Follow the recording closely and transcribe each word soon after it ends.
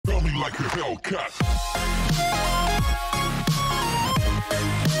like a Hellcat.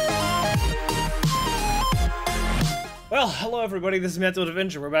 Well, hello everybody, this is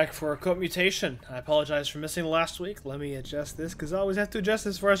EmeraldAvengerG. We're back for a co-op Mutation. I apologize for missing last week. Let me adjust this, because I always have to adjust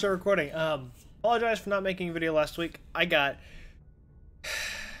this before I start recording. Apologize for not making a video last week. I got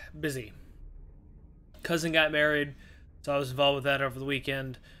busy. Cousin got married, so I was involved with that over the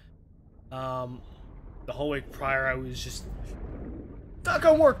weekend. The whole week prior, I was just stuck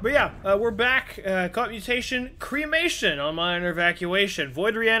on work. But yeah, we're back. Co-op Mutation, Cremation on minor evacuation.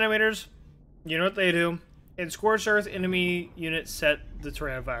 Void reanimators, you know what they do. In Scorched Earth, enemy units set the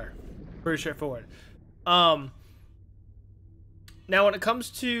terrain on fire. Pretty straightforward. Now, when it comes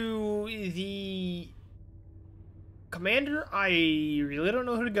to the commander, I really don't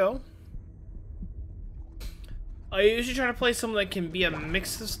know who to go. I usually try to play someone that can be a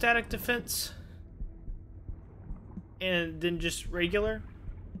mix of static defense and then just regular.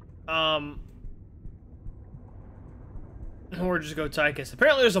 Or just go Tychus.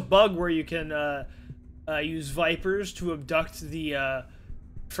 Apparently, there's a bug where you can use Vipers to abduct the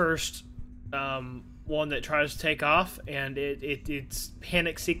first one that tries to take off, and its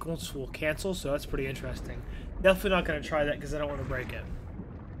panic sequence will cancel, so that's pretty interesting. Definitely not going to try that because I don't want to break it.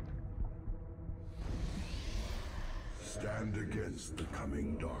 Stand against the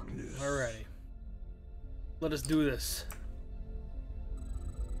coming darkness. Alrighty. Let us do this.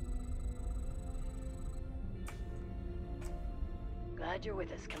 Glad you're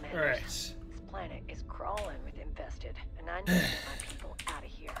with us, Commander. Alright. This planet is crawling with infested, and I need to get my people out of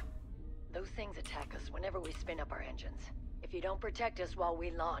here. Those things attack us whenever we spin up our engines. If you don't protect us while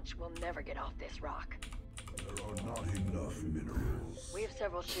we launch, we'll never get off this rock. There are not enough minerals. We have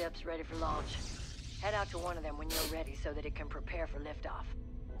several ships ready for launch. Head out to one of them when you're ready so that it can prepare for liftoff.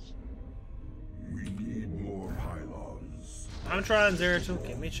 We need more pylons. I'm trying, Zeratul.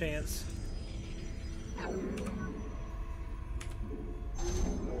 Give me a chance.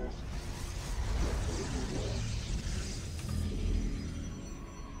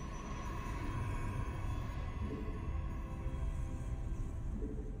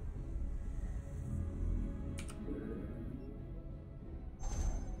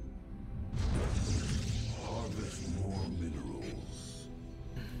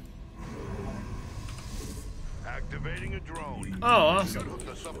 Activating a drone. Oh, awesome. Should hook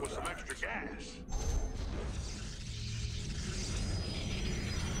us up with some extra gas.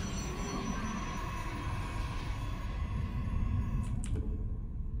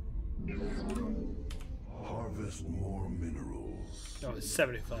 Harvest more minerals. Oh, it's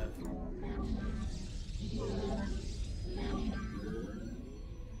 75.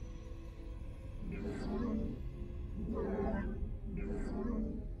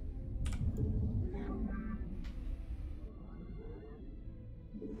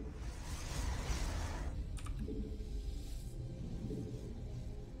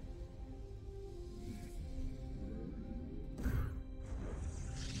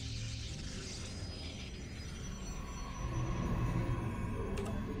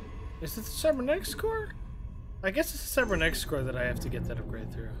 Is it the cybernetics core? I guess it's the cybernetics core that I have to get that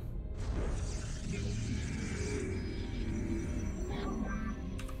upgrade through.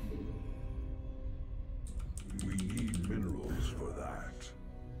 We need minerals for that.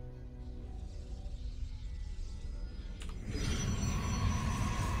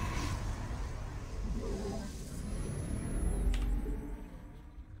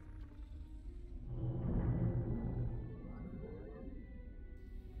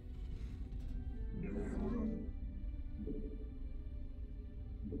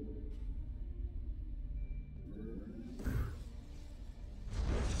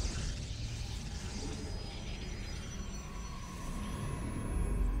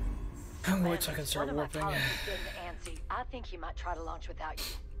 I'm wait till I can start One of my warping. pilots is getting antsy. I think he might try to launch without you.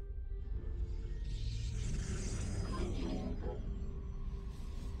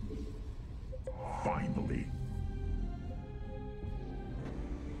 Finally.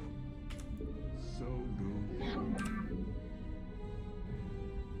 So good.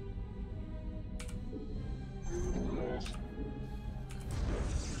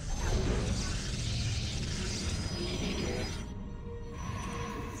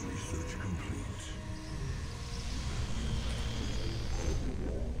 Research complete.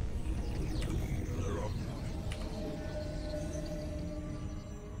 They're up.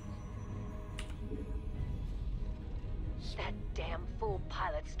 That damn fool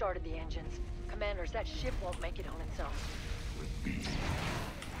pilot started the engines. Commanders, that ship won't make it on its own.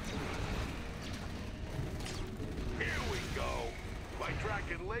 Here we go. My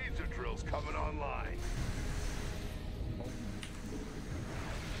Draken laser drill's coming online.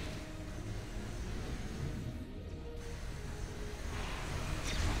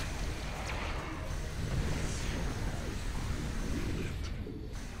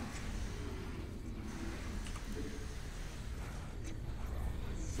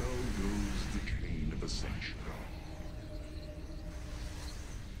 of ascension.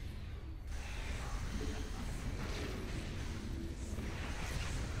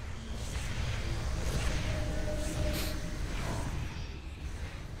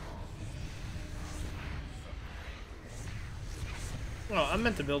 Oh, I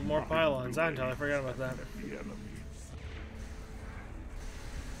meant to build more pylons. I entirely forgot about that. The enemy.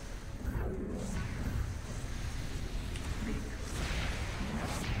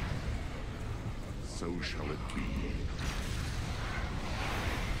 So shall it be.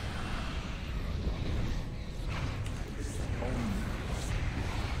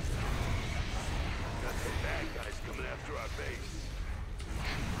 Got some bad guys coming after our base.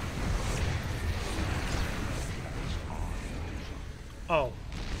 Oh,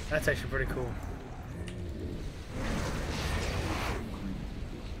 that's actually pretty cool.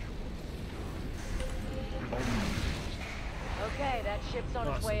 Okay, that ship's on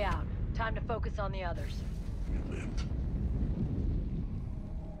its Awesome. way out. Time to focus on the others. Relent.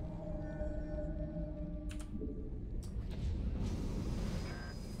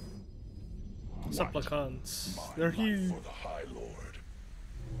 Supplicants. My They're life huge. for the High Lord.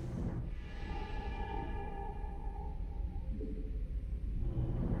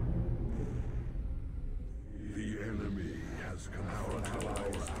 The enemy has come out to our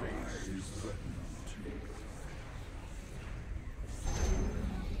base is threatened.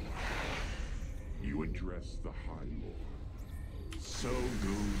 You address the High Lord. So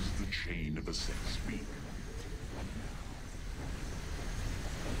goes the chain of ascent speak.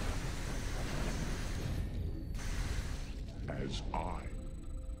 As I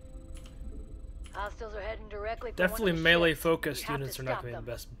Hostiles are heading directly for Definitely one of the melee ships. focused We have to units are not stop going to be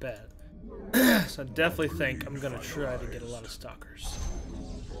the them. best bet. So I definitely think I'm going to try to get a lot of stalkers.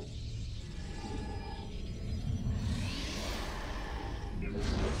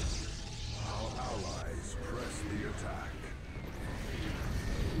 Our allies press the attack.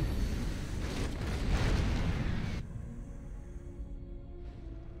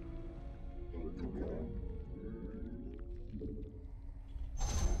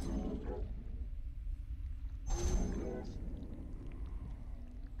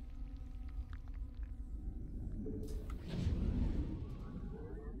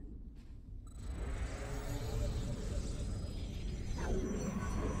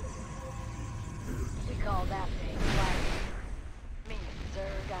 We call that thing like meanest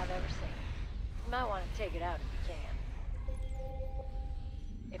Zerg I've ever seen. You might want to take it out if you can.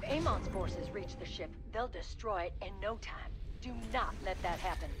 If Amon's forces reach the ship, they'll destroy it in no time. Do not let that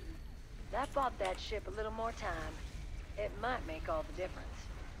happen. That bought that ship a little more time. It might make all the difference.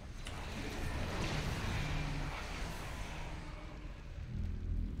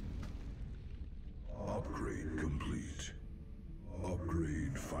 Upgrade complete.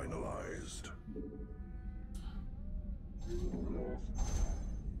 Upgrade finalized.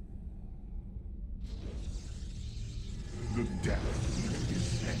 The Death is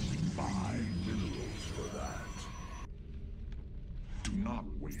standing by. Minerals for that. Do not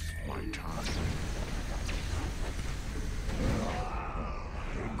waste my time.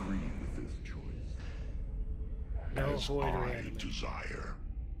 I agree with this choice. No As void or I enemy. desire.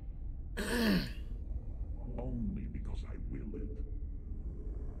 Only because I will it.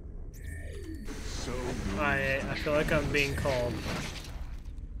 So I feel like I'm being called.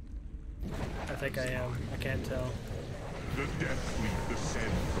 I think I am. I can't tell. the Death Fleet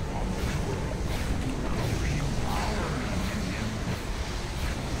descends upon this world.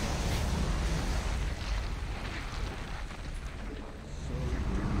 So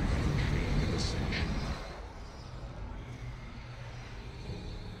endures the chain of ascension.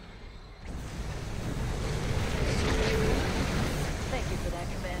 Thank you for that,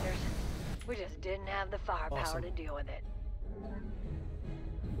 Commanders. We just didn't have the firepower Awesome. to deal with it.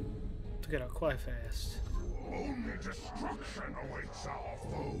 Took it out quite fast. Only destruction awaits our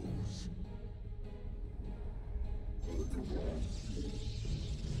foes.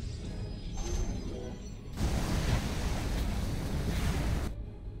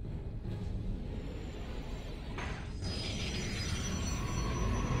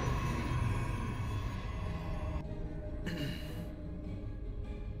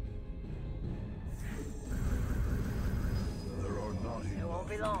 There are not It won't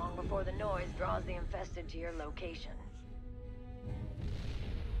be enough. long before the noise draws the infested to your location.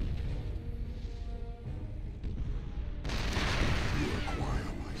 You require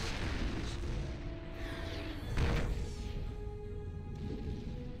my skills.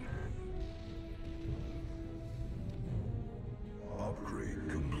 Upgrade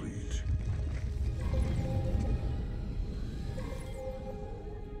complete.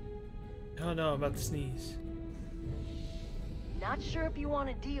 Oh no, I'm about to sneeze. Not sure if you want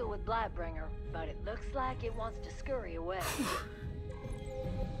to deal with Blightbringer, but it looks like it wants to scurry away.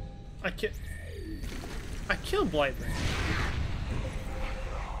 I killed Blightbringer.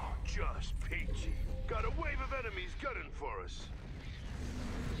 Just peachy. Got a wave of enemies gunning for us.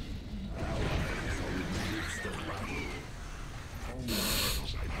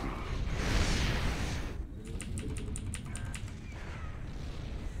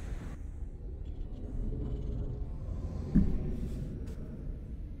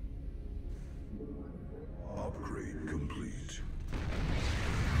 Upgrade complete.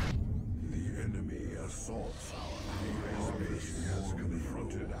 The enemy assaults our base has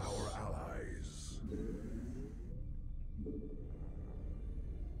confronted our allies.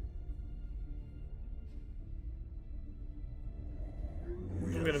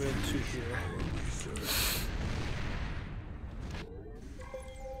 I'm gonna move 2 here.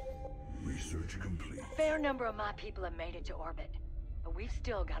 Research complete. Fair number of my people have made it to orbit, but we've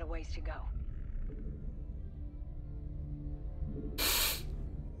still got a ways to go. Finalized.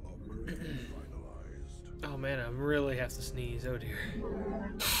 Oh man, I really have to sneeze. Oh dear.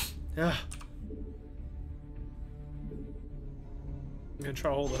 Ah. I'm gonna try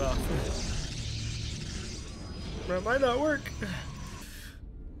to hold it off. That might not work.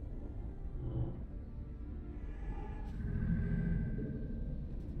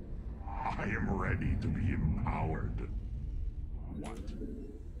 I am ready to be empowered. What?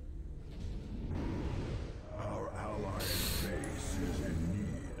 Our allies' base is in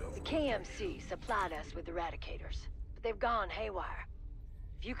need of... The KMC supplied us with eradicators, but they've gone haywire.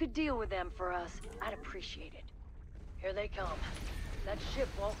 If you could deal with them for us, I'd appreciate it. Here they come. That ship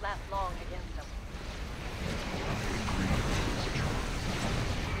won't last long against them.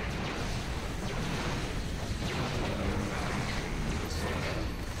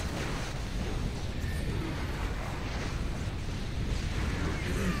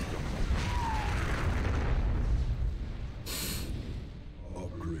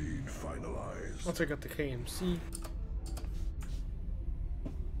 Upgrade finalized. Once I got the KMC.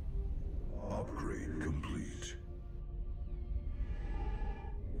 Upgrade complete.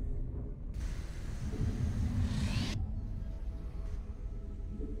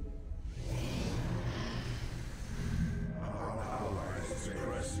 Our allies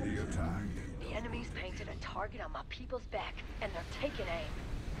press the attack. The enemy's painted a target on my people's back, and they're taking aim.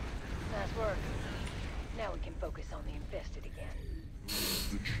 Nice work. Now we can focus on the infested again.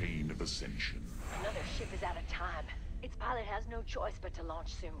 The chain of ascension. Another ship is out of time. Its pilot has no choice but to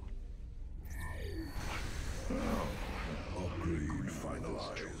launch soon. Upgrade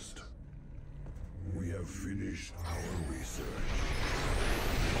finalized. We have finished our research.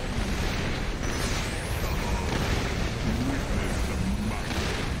 Witness the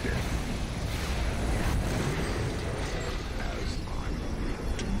might of death. As I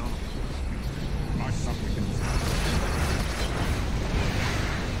do not. My supplicants.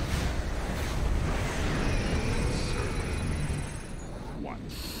 What?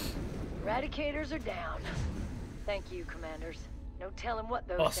 Eradicators are down. Thank you, commanders. No telling what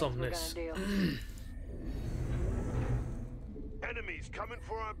those Awesomeness. things were gonna do. Enemies coming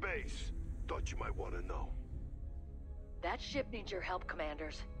for our base. Thought you might want to know. That ship needs your help,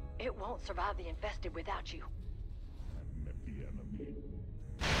 commanders. It won't survive the infested without you. Met the enemy.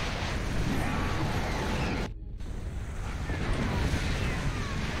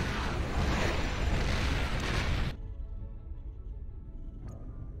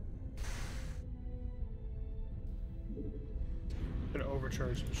 Gonna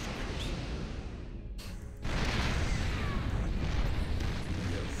overcharge the structures. We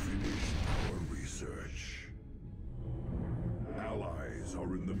have finished our research. Allies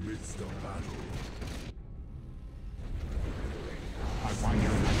are in the midst of battle. I find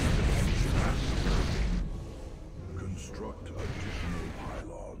your construct additional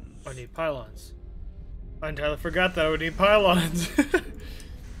pylons. I need pylons. I entirely forgot that I would need pylons.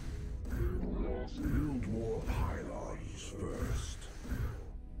 Build more pylons first.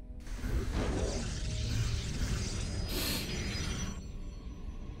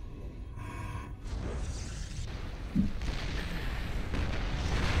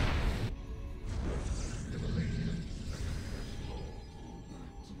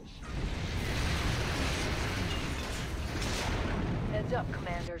 Heads up,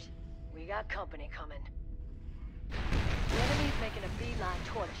 commanders. We got company coming. The enemy's making a beeline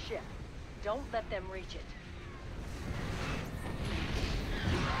toward a ship. Don't let them reach it.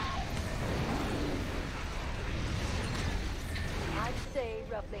 I'd say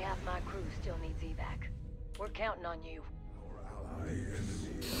roughly half my crew still needs evac. We're counting on you. Our ally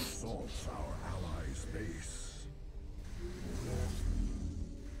enemy assaults our base.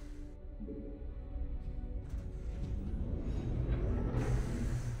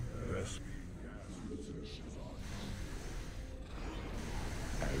 Best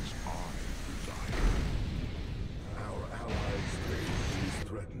As I desire. our allies' base is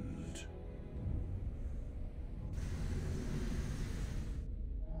threatened.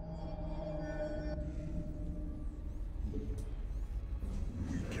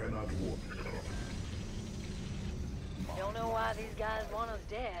 We cannot walk. Don't know why these guys want us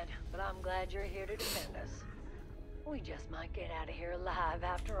dead, but I'm glad you're here to defend us. We just might get out of here alive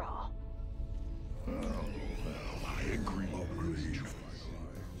after all. I agree with this choice.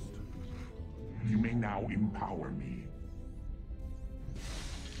 You may now empower me.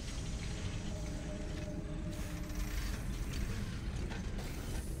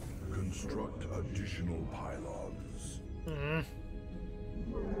 Construct additional pylons.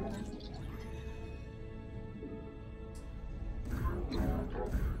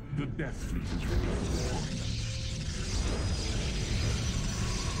 The Death Fleet is ready for deployment.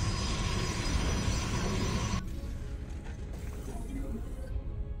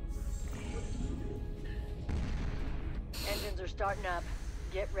 Engines are starting up.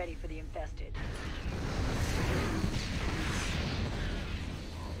 Get ready for the infested.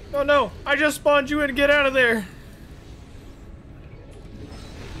 Oh no! I just spawned you in. Get out of there!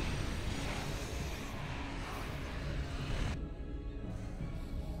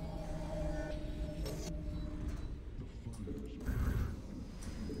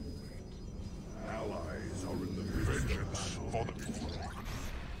 Allies are in the midst of Vengeance for the...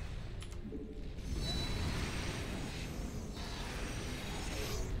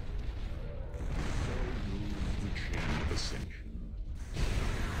 The chain of ascension.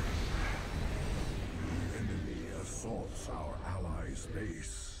 the enemy assaults our allies'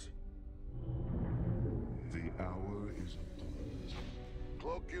 base. The hour is upon us.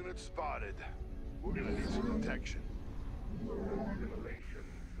 Cloak unit spotted. We're gonna need some protection.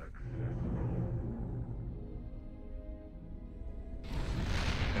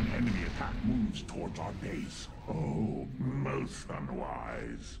 An enemy attack moves towards our base. Oh, most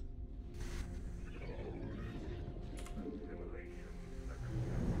unwise.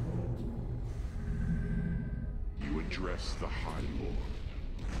 You address the High Lord.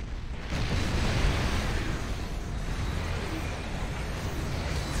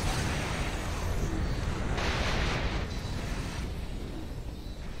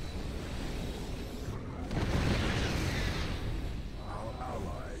 Our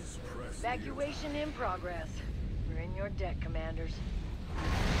allies press. Evacuation in progress. We're in your deck, commanders.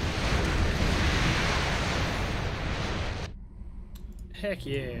 Heck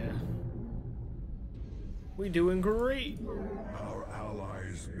yeah. We doing great. Our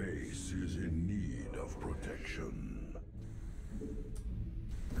allies' base is in need of protection.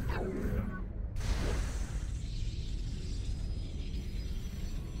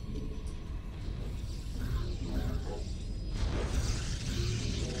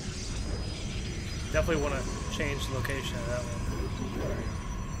 Definitely want to change the location of that one.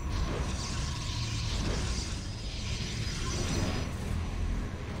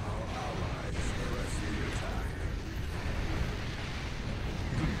 Our allies press the attack.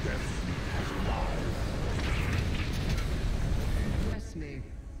 The Death Fleet has arrived. Trust me.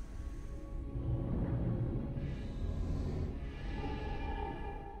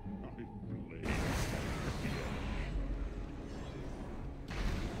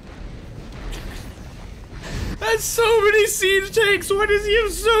 That's so many siege tanks! Why does he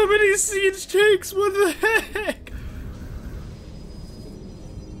have so many siege tanks? What the heck?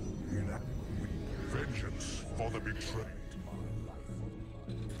 Vengeance for the betrayed.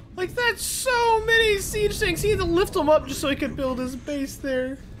 Like, that's so many siege tanks! He had to lift them up just so he could build his base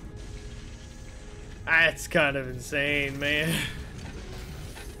there. That's kind of insane, man.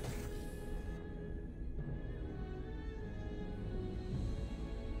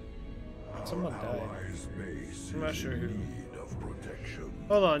 Someone Our died. allies' base I'm not is sure who. in need of protection.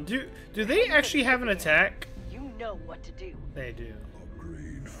 Hold on, do they actually have an attack? You know what to do. They do.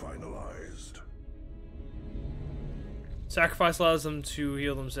 Upgrade finalized. Sacrifice allows them to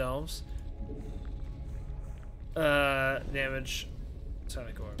heal themselves. Damage.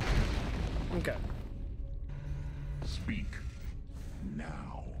 Sonic Orb. Okay. Speak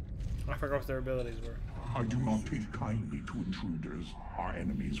now. I forgot what their abilities were. I do not take kindly to intruders. Our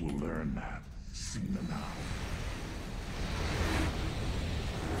enemies will learn that sooner now.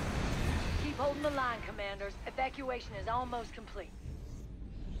 Keep holding the line, commanders. Evacuation is almost complete.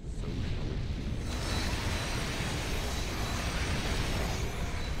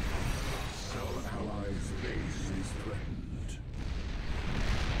 Our allies' threatened.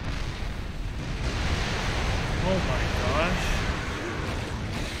 Oh my gosh.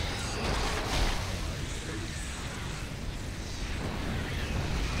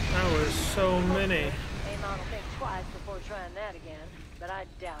 That was so many. Aim on will think twice before trying that again, but I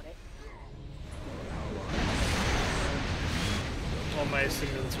doubt it. All my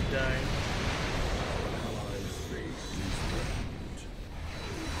signals are dying. Allies' base is threatened.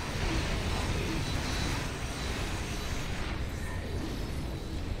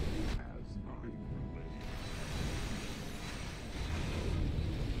 As I relate.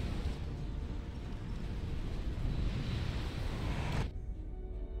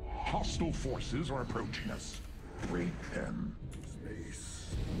 Hostile forces are approaching us. Break them.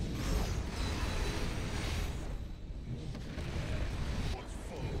 Space. What's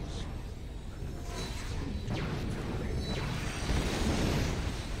foes?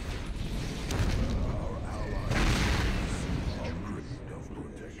 Our allies' base is great of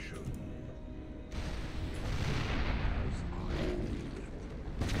protection.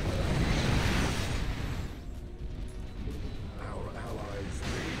 Our allies'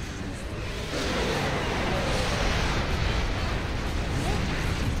 base is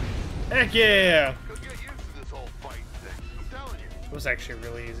Heck yeah! Could get used to this whole fight thing. I'm telling you. It was actually a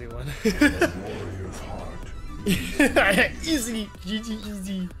really easy one. warrior's heart. Easy! GG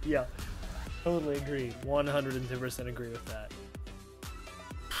easy! Yeah. Totally agree. 110% agree with that.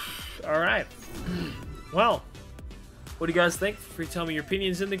 Alright. Well, what do you guys think? Feel free to tell me your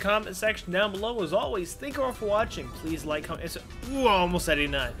opinions in the comment section down below. As always, thank you all for watching. Please like, comment, ooh, almost at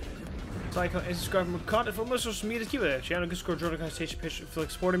 89. So like, comment, and subscribe for more content for more social media. Keep it at channel, Discord, join the conversation, picture, feel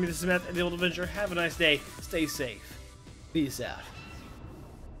like supporting me. This is Matt, and EmeraldAvengerG. Have a nice day. Stay safe. Peace out.